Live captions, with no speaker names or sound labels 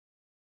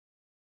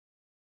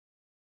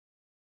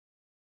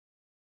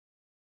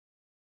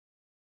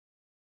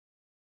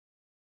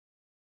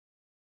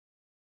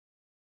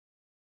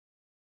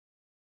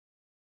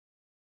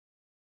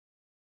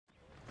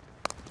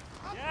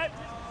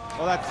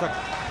Oh, that's a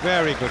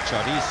very good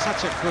shot. He's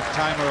such a good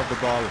timer of the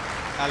ball,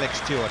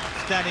 Alex Stewart.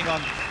 Standing on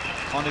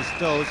his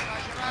toes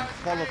and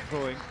follow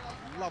throwing.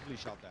 Lovely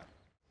shot there.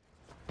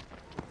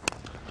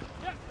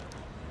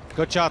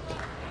 Good shot.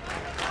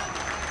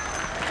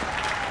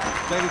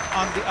 Played it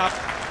on the up,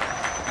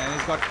 and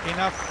he's got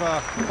enough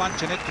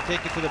punch in it to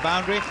take it to the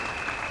boundary.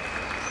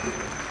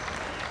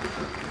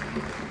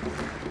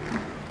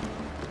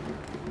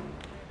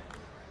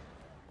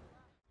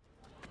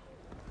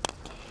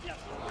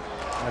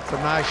 That's a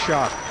nice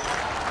shot.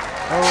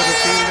 Over the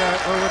fielder,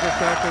 over the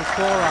circle,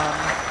 4 on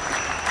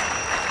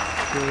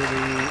to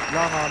the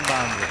long on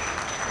boundary.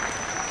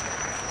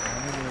 And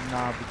England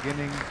now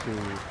beginning to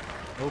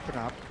open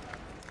up.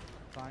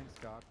 Fine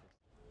start.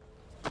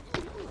 It's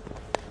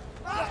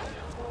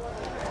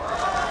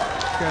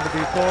going to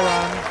be 4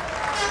 on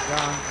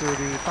down to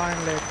the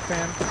final leg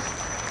fence.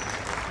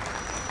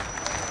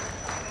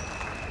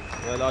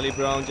 Well, Ali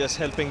Brown just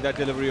helping that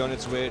delivery on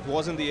its way. It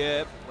was in the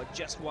air, but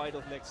just wide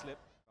of leg slip.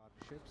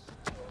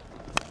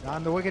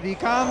 Down the wicket he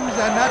comes,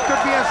 and that could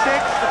be a 6,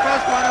 the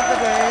first one of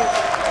the day.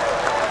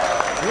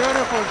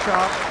 Beautiful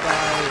shot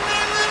by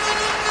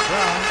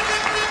Brown.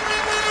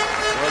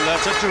 Well,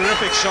 that's a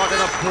terrific shot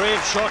and a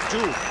brave shot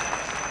too.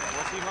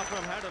 Wasim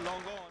Akram had a long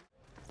on.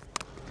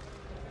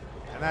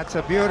 And that's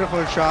a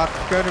beautiful shot.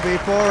 Going to be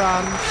 4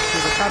 on to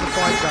the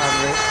cut-point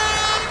boundary.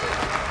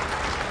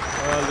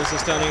 Well, this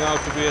is turning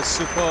out to be a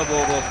superb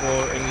over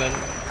for England.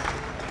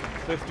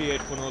 58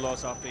 for no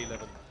loss after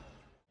 11.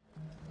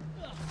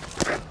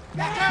 He's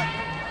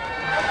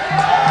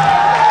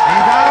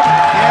out,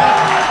 yes.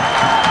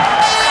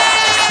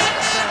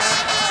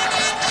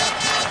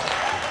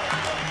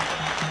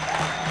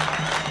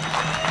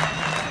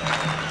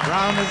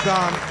 Brown is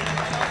gone.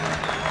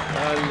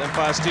 Well,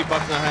 umpire Steve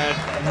Buckner had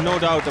no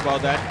doubt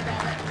about that.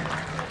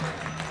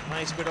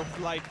 Nice bit of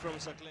flight from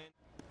Suckling.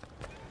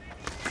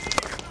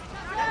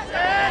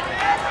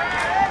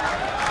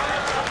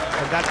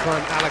 And that's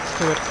when Alex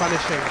Stewart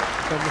punishing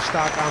for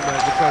Mushtaq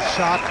Ahmed, because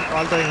shot,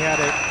 although he had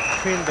a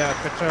fielder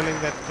patrolling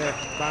that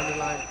boundary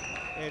line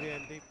area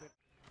and deep.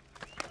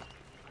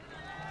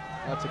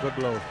 That's a good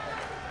blow.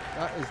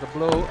 That is the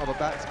blow of a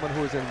batsman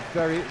who is in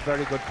very,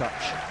 very good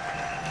touch.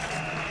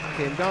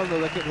 Came down the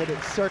wicket, hit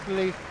it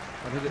certainly,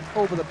 and hit it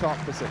over the top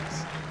for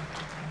 6.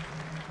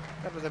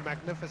 That was a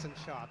magnificent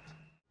shot.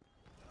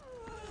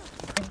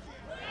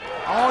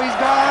 Oh, he's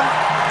gone!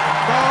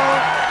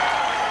 Gone!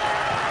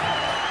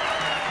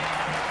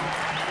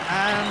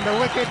 And the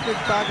wicket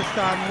which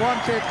Pakistan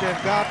wanted,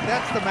 they've got.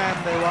 That's the man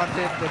they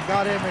wanted. They've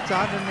got him. It's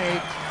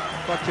 108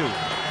 for 2.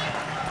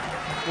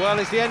 Well,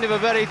 it's the end of a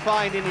very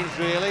fine innings,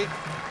 really.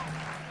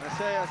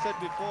 I said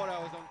before I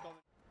was on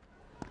comment.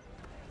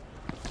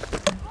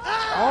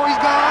 Oh,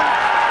 he's gone!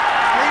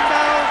 Cleaned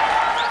out.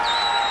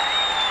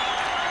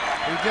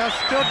 He just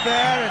stood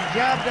there and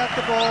jabbed at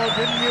the ball,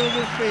 didn't use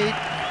his feet.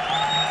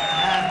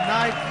 And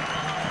Knight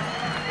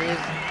is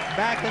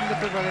back in the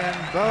pavilion,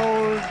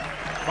 bowled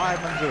by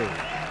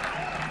Manzoor.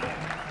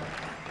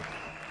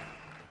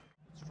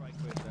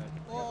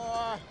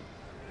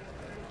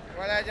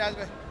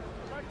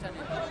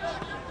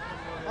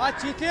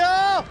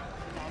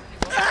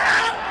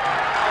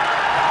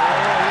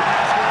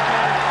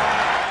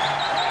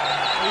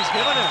 He's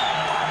given him.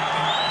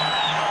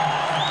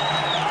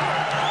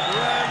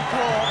 Graham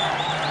Thorpe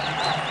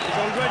is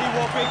already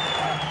walking.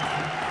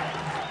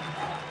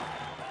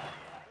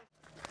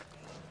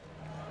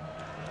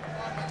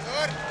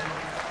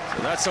 So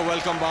that's a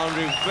welcome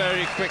boundary.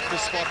 Very quick to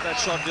spot that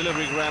shot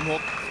delivery, Graham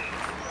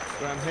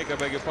Hick, I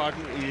beg your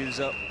pardon. He's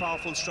a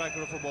powerful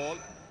striker of a ball.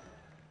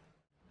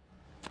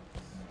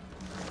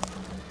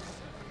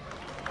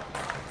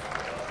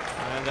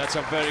 And that's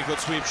a very good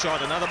sweep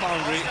shot. Another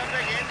boundary.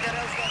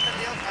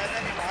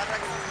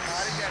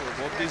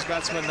 So both these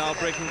batsmen now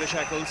breaking the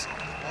shackles.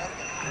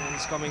 And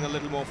he's coming a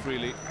little more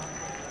freely.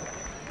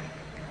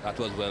 That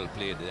was well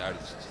played. There are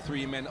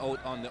 3 men out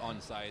on the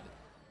onside.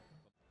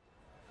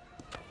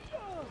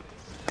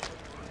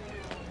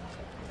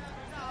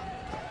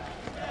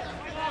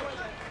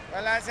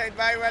 Well done, Said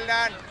Bhai, well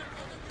done.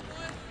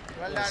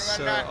 Well done, well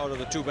done. Out of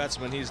the 2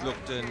 batsmen, he's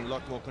looked in a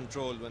lot more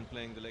control when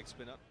playing the leg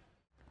spinner.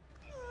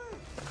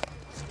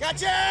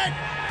 Catch it!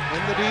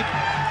 In the deep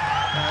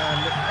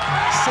and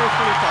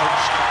safely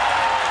touched.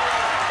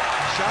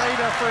 Shahid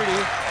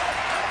Afridi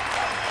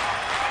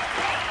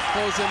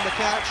pulls in the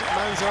catch.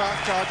 Manzoor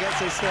Akhtar gets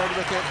his 3rd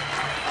wicket,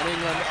 and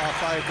England are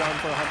 5 down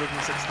for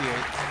 168.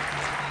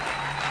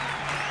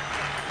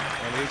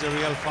 Well, he's a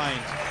real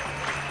find.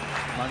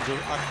 Manzoor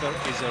Akhtar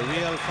is a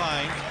real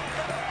find.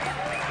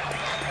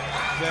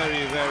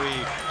 Very, very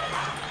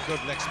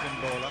good leg spin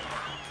bowler.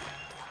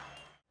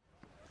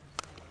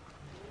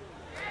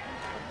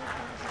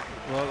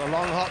 Well, a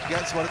long hop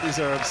gets what it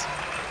deserves.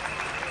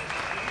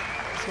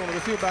 It's one of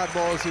the few bad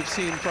balls we've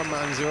seen from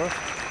Manzoor.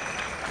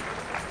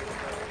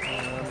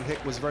 And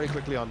Hick was very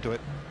quickly onto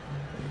it.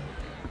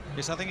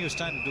 Yes, I think he was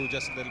trying to do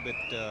just a little bit.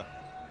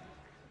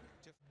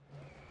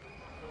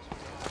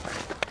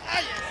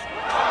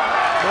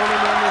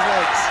 Bowling on his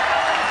legs.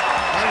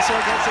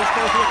 Manzoor gets his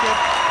 4th wicket.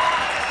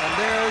 And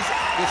there's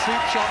the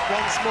sweep shot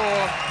once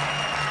more,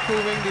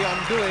 proving the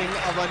undoing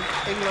of an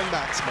England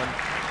batsman.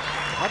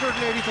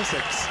 180 for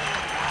 6.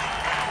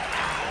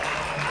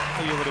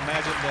 So you would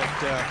imagine that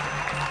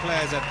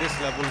players at this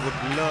level would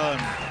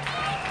learn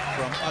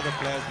from other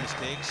players'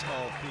 mistakes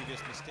or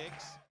previous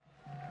mistakes.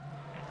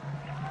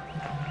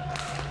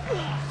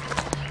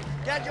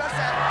 Get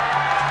yourself.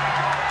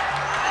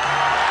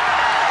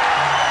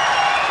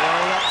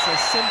 Well, that's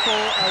as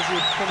simple as you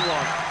can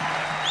want.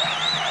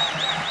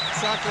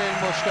 Sakre and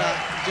Mushtaq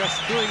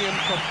just doing him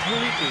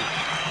completely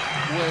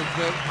with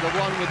the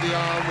one with the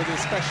arm, with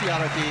his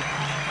speciality.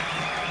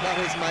 That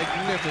is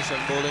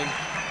magnificent bowling.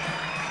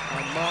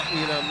 And Mark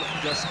Elam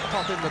just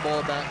popping the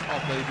ball back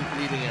off the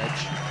leading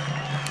edge.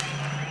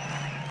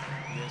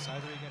 Yes,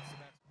 either he gets the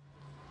bat.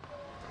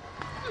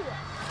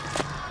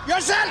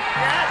 Yourself.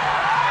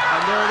 Yeah.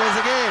 And there it is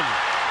again.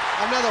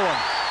 Another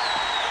one.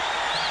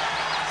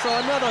 So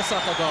another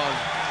sucker gone.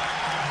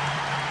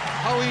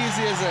 How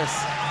easy is this?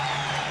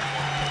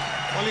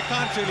 Well, you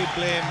can't really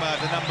blame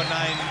the number 9,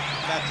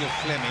 Matthew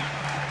Fleming.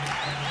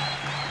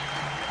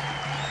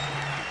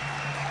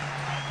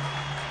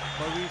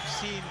 But we've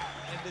seen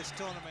in this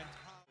tournament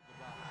how...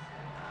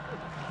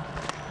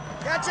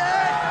 Catch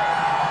it.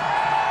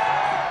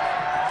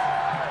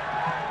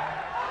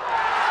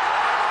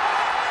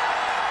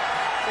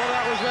 Well,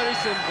 that was very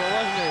simple,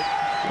 wasn't it?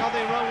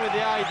 Nothing wrong with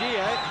the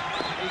idea.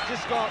 He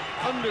just got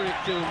under it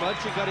too much.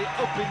 He got it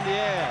up in the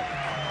air.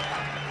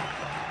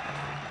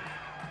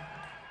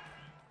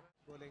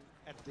 Bowling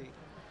at the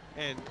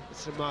end.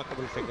 It's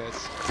remarkable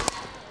figures.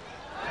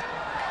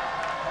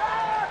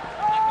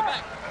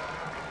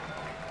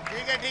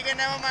 ठीक है,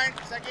 never mind.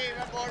 Saki,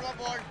 we're bored.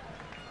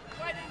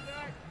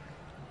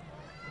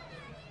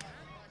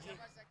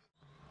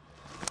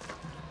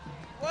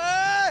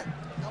 What?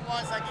 Come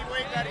on, Saki,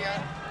 wait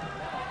there,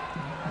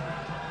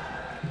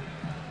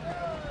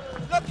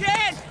 Look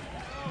in!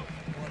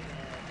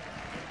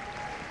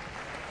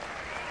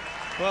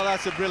 Well,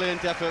 that's a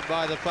brilliant effort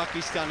by the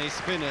Pakistani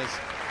spinners.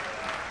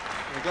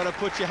 You've got to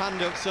put your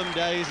hand up some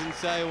days and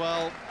say,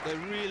 well, they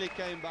really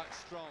came back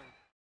strong.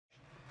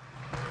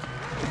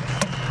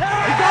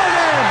 He got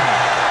him!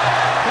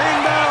 Clean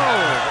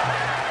bowled.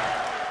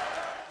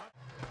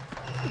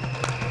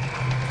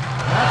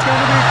 That's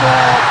going to be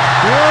caught.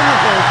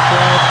 Beautiful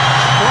spread.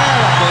 Square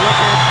up the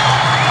wicket.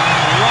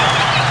 And what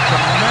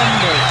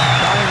tremendous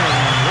timing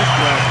on this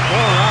one.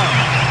 4 runs.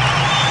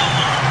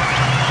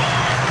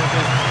 It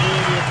is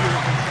really a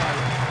beautiful sight.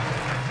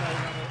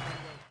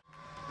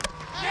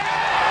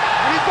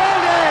 And he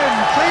bowled him!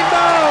 Clean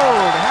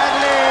bowled!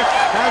 Hadley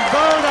has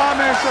bowled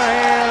Amir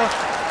Sohail,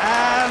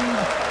 and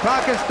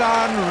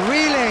Pakistan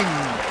reeling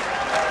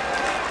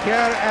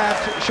here at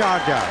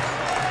Sharjah.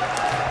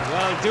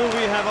 Well, do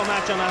we have a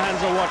match on our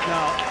hands or what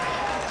now?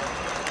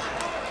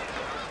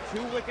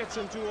 2 wickets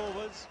in 2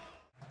 overs.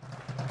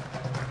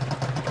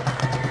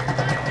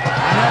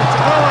 And it's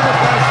over the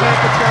first slip.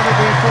 It's going to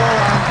be 4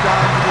 runs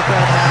down to the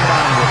third man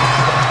boundary.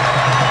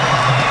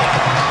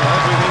 So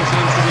everything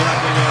seems to be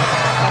happening here.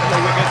 A couple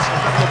of wickets, a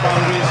couple of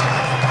boundaries.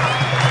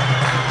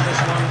 This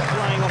one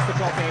flying off the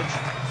top edge.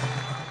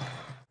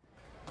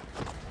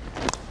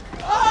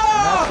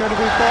 And that's going to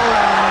be 4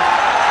 runs.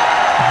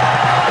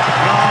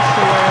 Blast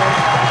away.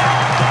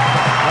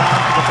 Down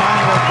to the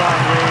final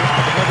boundary.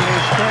 Middle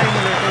is playing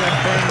a little and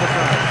paying the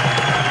price.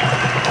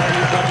 And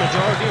he's got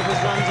majority of his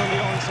runs on the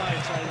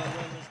onside side.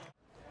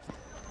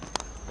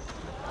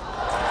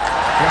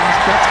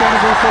 That's going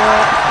to be 4.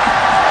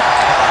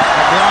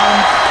 A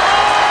glance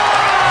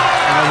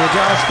as the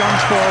Josh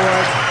comes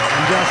forward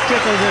and just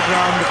tickles it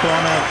round the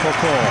corner for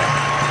 4. Well,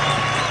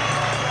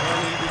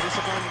 he'll be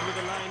disappointed with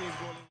the line he's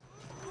bowling.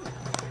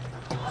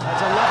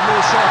 That's a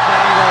lovely shot by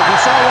England. We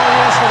saw one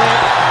yesterday.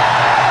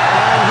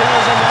 And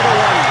here's another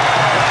one.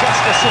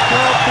 Just a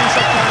superb piece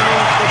of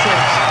timing for 6.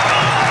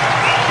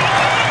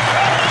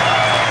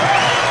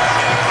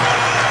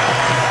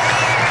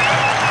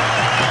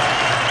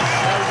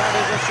 Well, that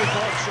is a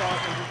superb shot.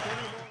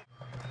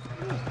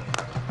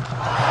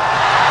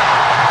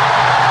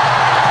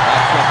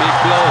 That's a big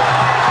blow.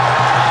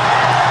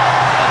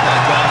 But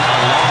that's gone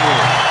a long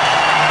way.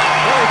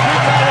 Well, it's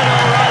big batted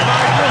all right,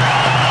 Michael.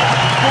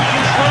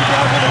 Thinking straight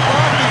out to the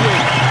park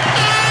again.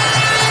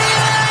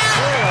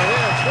 Yeah,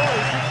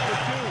 46 for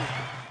 2.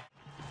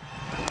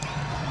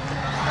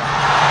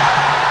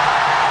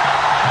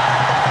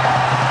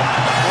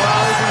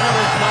 Well, this is not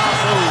a smart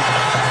move.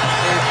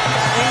 If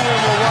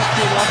England were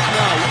watching last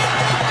night,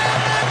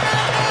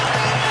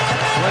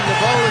 when the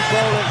bowlers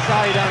bowled at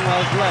side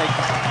Anwell's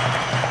legs,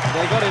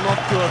 they got him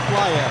up to a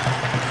flyer.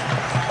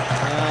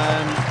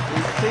 And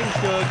he seems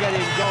to get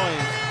him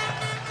going.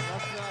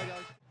 Last night,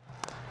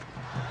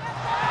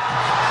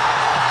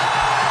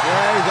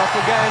 yeah, he's off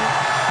again.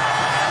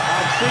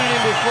 I've seen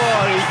him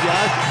before, he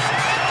just.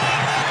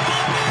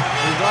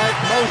 He's like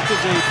most of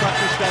the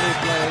Pakistani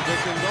players, they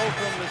can go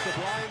from the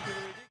sublime to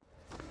the ridiculous.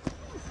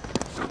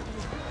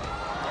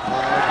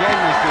 Again,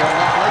 you see on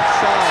that left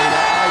side,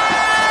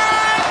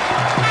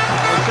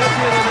 I said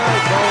the other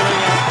night,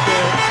 bowling at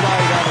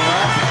side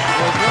Anwar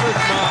was not a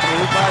smart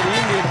move by the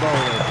Indian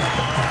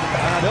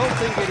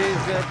think it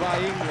is by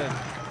England.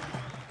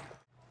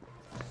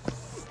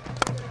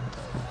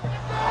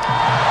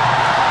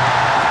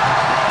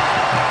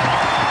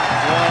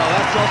 Well,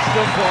 that's off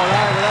stump all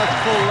right, but that's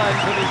full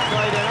length and he's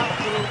played an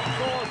absolute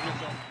gorgeous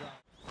off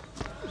ground.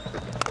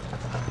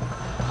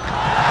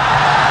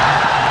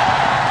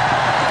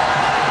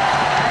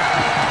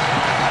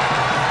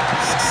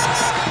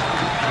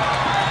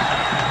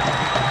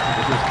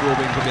 This is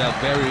proving to be a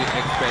very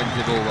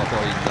expensive over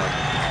for England.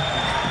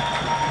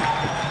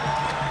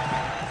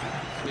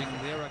 Swing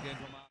there again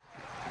from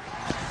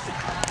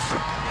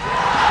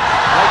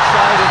Right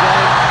side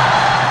again.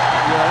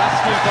 You're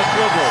asking for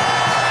trouble.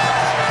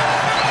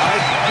 I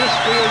just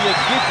feel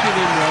you're gifting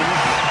him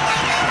runs.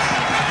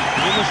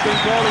 You must think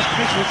all his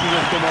Christmases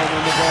have come home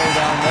on the ball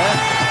down there.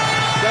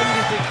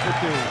 76 for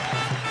 2.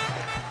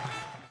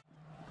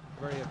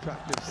 Very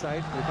attractive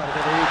sight. We've had it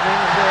every evening,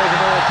 and there's a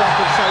very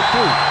attractive sight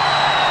too.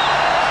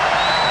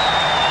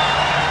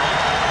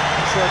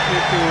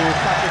 Certainly to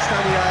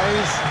Pakistani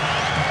eyes,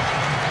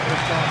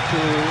 if not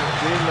to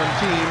the England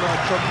team, a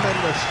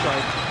tremendous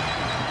strike.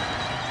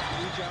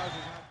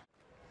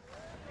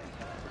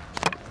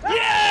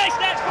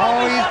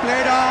 Oh, he's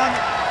played on.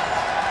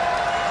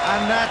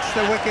 And that's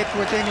the wicket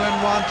which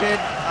England wanted.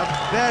 A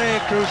very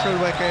crucial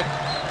wicket.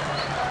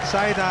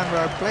 Saeed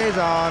Anwar plays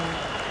on,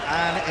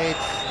 and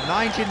it's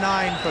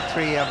 99 for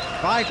 3, a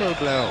vital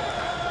blow.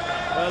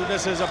 Well,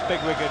 this is a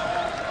big wicket.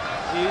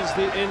 He's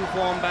the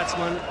in-form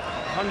batsman.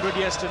 100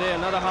 yesterday,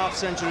 another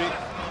half-century.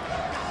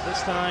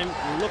 This time,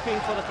 looking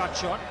for the cut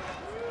shot.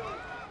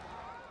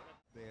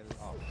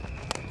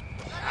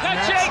 And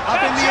that's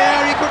up in the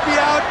air, he could be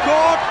out,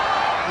 caught.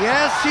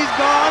 Yes, he's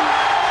gone.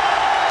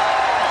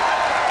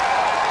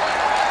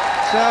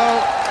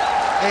 So,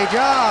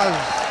 Ejaz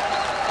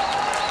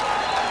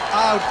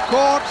out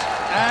caught,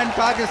 and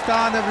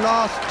Pakistan have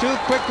lost 2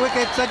 quick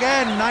wickets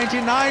again.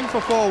 99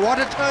 for 4. What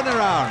a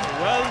turnaround.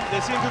 Well,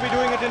 they seem to be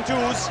doing it in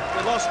twos.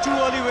 They lost 2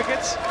 early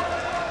wickets.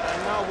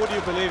 And now, would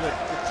you believe it?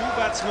 The 2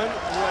 batsmen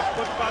who have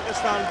put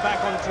Pakistan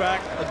back on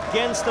track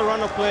against the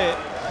run of play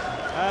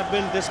have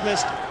been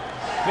dismissed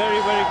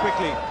very, very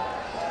quickly.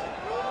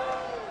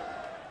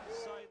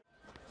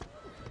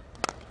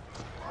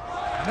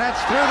 And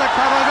that's through the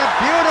covers, a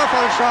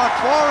beautiful shot,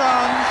 4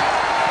 runs,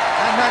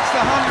 and that's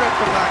the 100th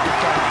for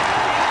Pakistan.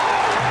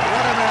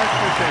 What a match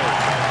this is.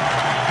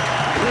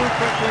 2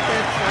 quick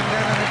wickets and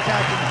then an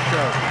attacking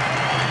stroke.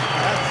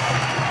 That's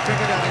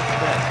cricket at its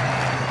best.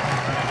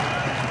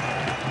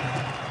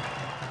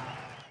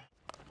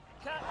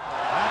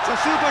 That's a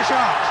super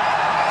shot.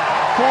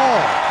 4.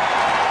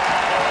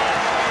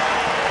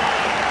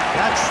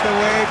 That's the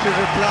way to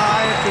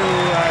reply to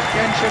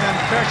tension and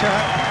pressure.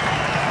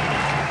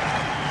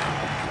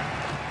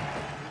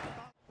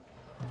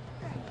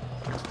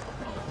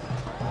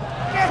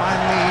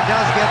 Finally, he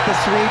does get the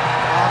sweep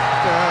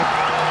after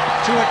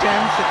 2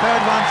 attempts. The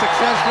 3rd one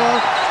successful,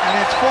 and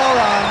it's 4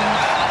 runs.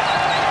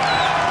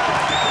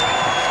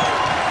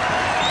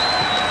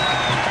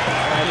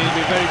 And he'll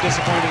be very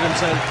disappointed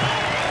himself.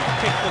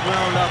 Kicked the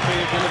ground after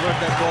he delivered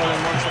that ball,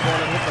 and once the ball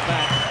had hit the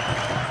bat.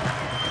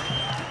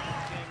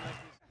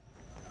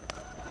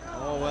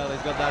 Oh well,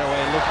 he's got that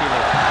away luckily.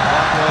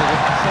 That was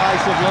a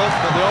slice of luck,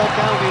 but they all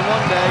count in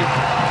one day.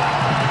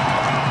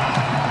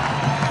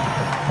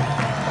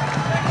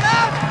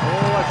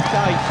 Oh, it's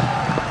tight.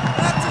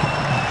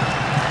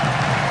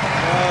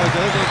 Oh,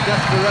 there's a little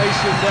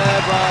desperation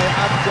there by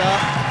Abda.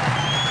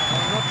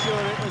 I'm not sure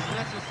it was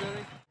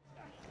necessary.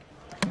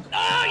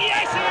 Oh,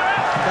 yes,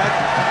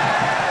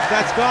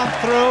 That's gone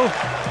through.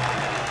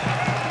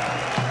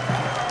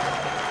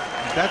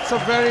 That's a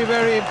very,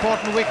 very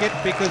important wicket,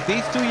 because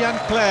these 2 young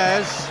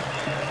players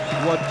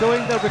were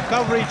doing the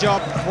recovery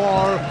job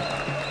for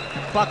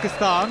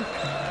Pakistan.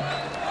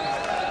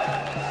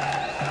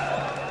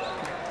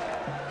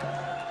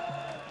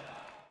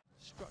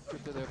 Structure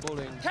to their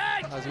bowling,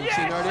 as we've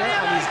seen earlier,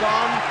 and he's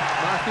gone.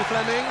 Matthew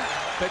Fleming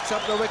picks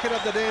up the wicket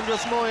of the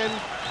dangerous Moin.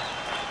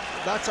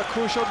 That's a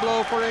crucial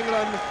blow for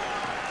England.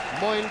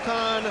 Moin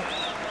Khan,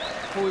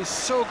 who is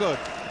so good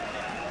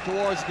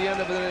towards the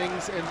end of the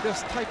innings in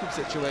this type of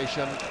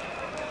situation,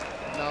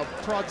 now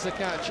prods the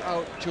catch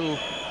out to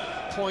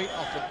point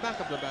off the back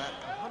of the bat,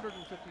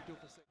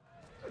 152%.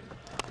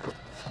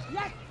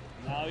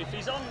 No, if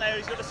he's on there,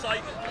 he's got to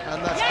save it.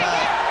 And that's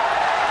bad.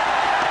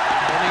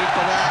 No need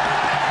for that.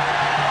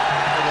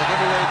 They'll give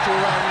away 2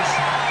 runs.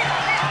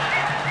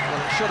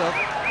 Well, it should have.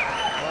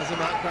 Wasim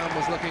Akram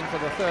was looking for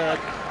the 3rd.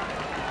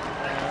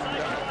 And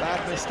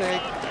bad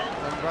mistake,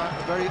 and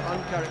very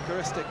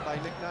uncharacteristic by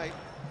Nick Knight.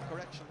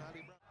 Correction,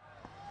 Ali Brown.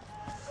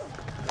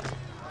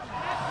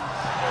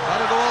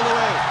 That'll go all the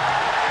way.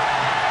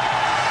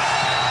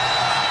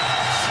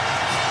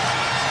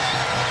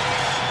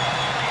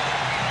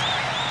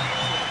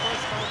 So the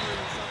first boundary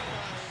in some time.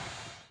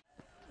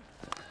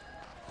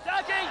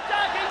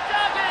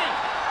 Dougie!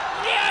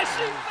 Yes!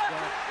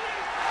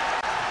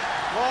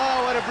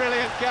 Wow, what a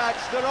brilliant catch.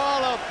 They're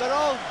all up. They're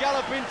all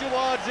galloping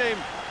towards him.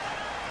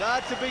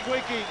 That's a big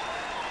wicket.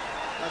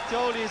 I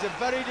told you he's a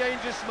very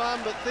dangerous man,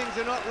 but things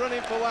are not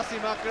running for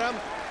Wasim Akram.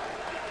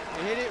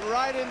 He hit it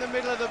right in the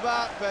middle of the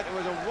bat, but it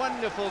was a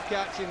wonderful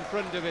catch in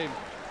front of him.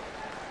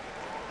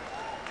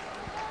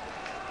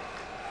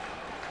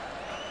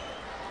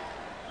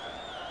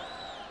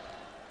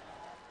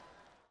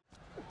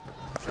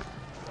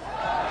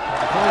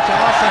 Full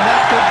toss, and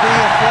that could be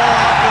a 4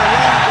 after a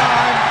long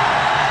time.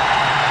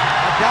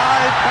 A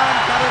dive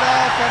can't cut it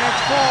off, and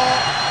it's 4.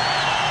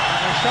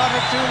 And a shot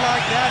or two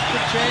like that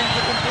could change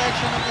the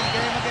complexion of this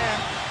game again.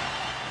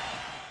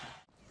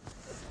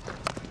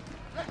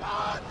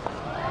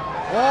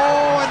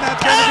 Oh, and that's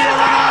going to be a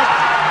run out.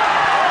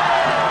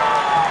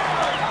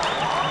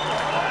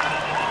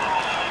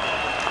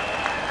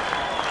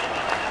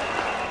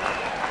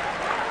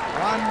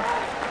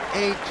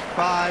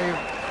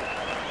 1-8-5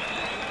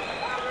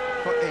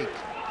 for 8.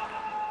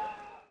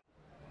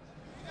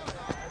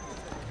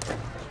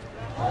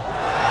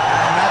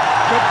 And that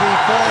could be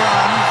 4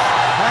 runs.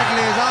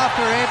 Hagley is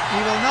after it. He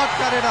will not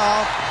cut it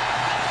off.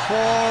 4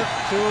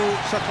 to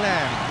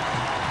Sutherland.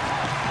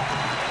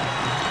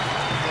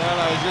 Well,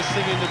 I was just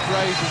singing the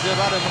praises of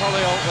Adam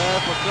Hollyoak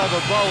there for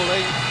clever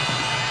bowling.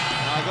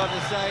 I've got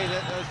to say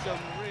that there's some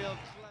real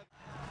clever...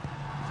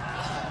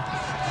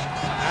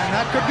 And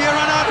that could be a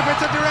run out if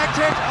it's a direct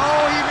hit.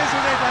 Oh, he misses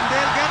it, and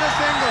they'll get a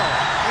single.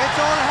 It's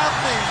all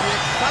happening. The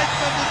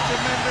excitement is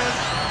tremendous.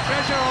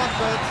 Pressure on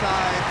both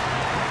sides.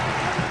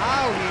 And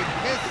how he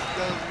missed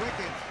those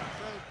wickets.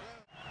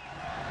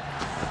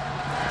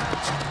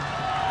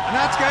 And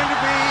that's going to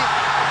be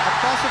a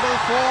possible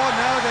 4.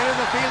 No, there is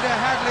a fielder,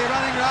 Hadley,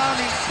 running round.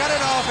 He cut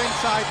it off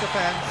inside the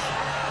fence.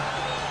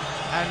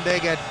 And they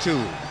get 2.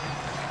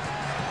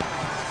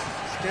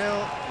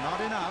 Still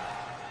not enough.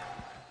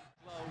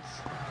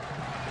 Close.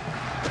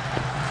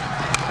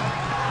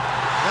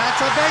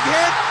 That's a big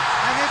hit,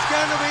 and it's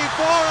going to be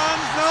 4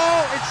 runs.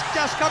 No, it's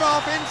just cut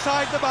off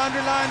inside the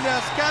boundary line.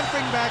 They're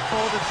scampering back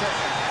for the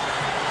second.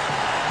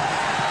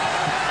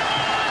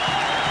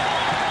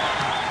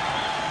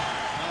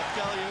 I'll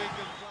tell you, he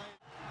can play.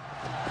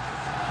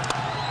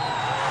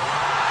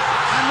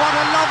 And what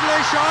a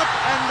lovely shot,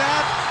 and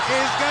that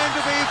is going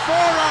to be 4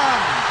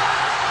 runs.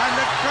 And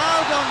the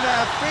crowd on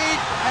their feet,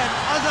 and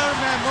Azhar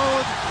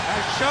Mahmood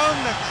has shown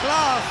the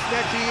class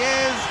that he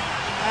is,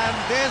 and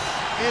this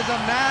is a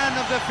man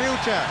of the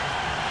future,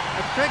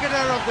 a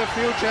cricketer of the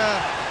future,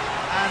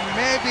 and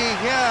maybe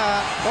here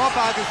for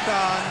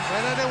Pakistan,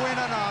 whether they win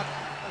or not,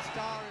 a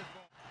star is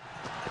born.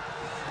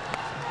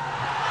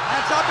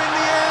 That's up in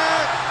the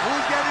air.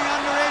 Who's getting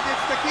under it?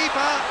 It's the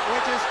keeper,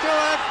 which is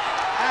Stewart,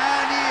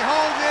 and he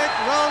holds it,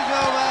 rolls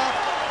over,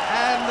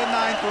 and the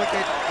 9th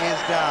wicket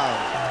is down.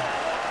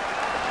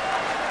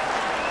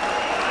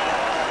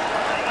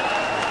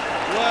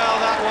 Well,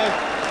 that was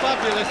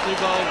fabulously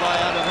bowled by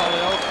Adam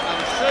Hollyoak.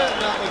 I'm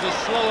certain that was a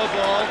slower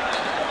ball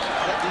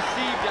that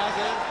deceived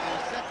Azhar, who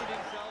set it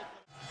himself.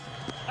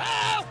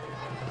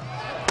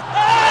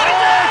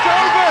 It's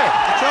over!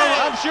 It's over.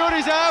 I'm sure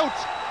he's out.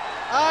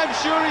 I'm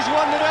sure he's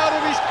wandered out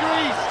of his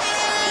crease.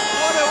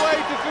 What a way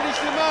to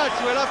finish the match.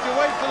 We'll have to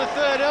wait for the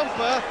 3rd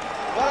umpire,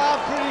 but I'm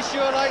pretty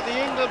sure, like the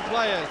England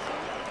players,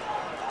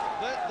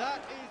 that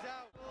is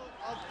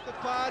out of the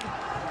pad.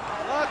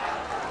 Look,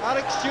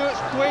 Alex Stewart's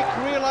quick,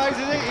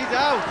 realises it, he's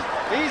out.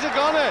 He's a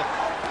goner.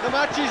 The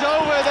match is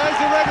over. There's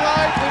the red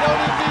light. We don't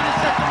even need a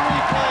second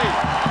replay.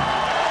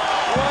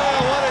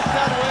 Well, what a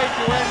sad way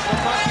to end for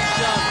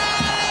Pakistan.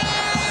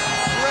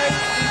 Great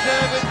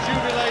deserved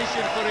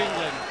jubilation for England.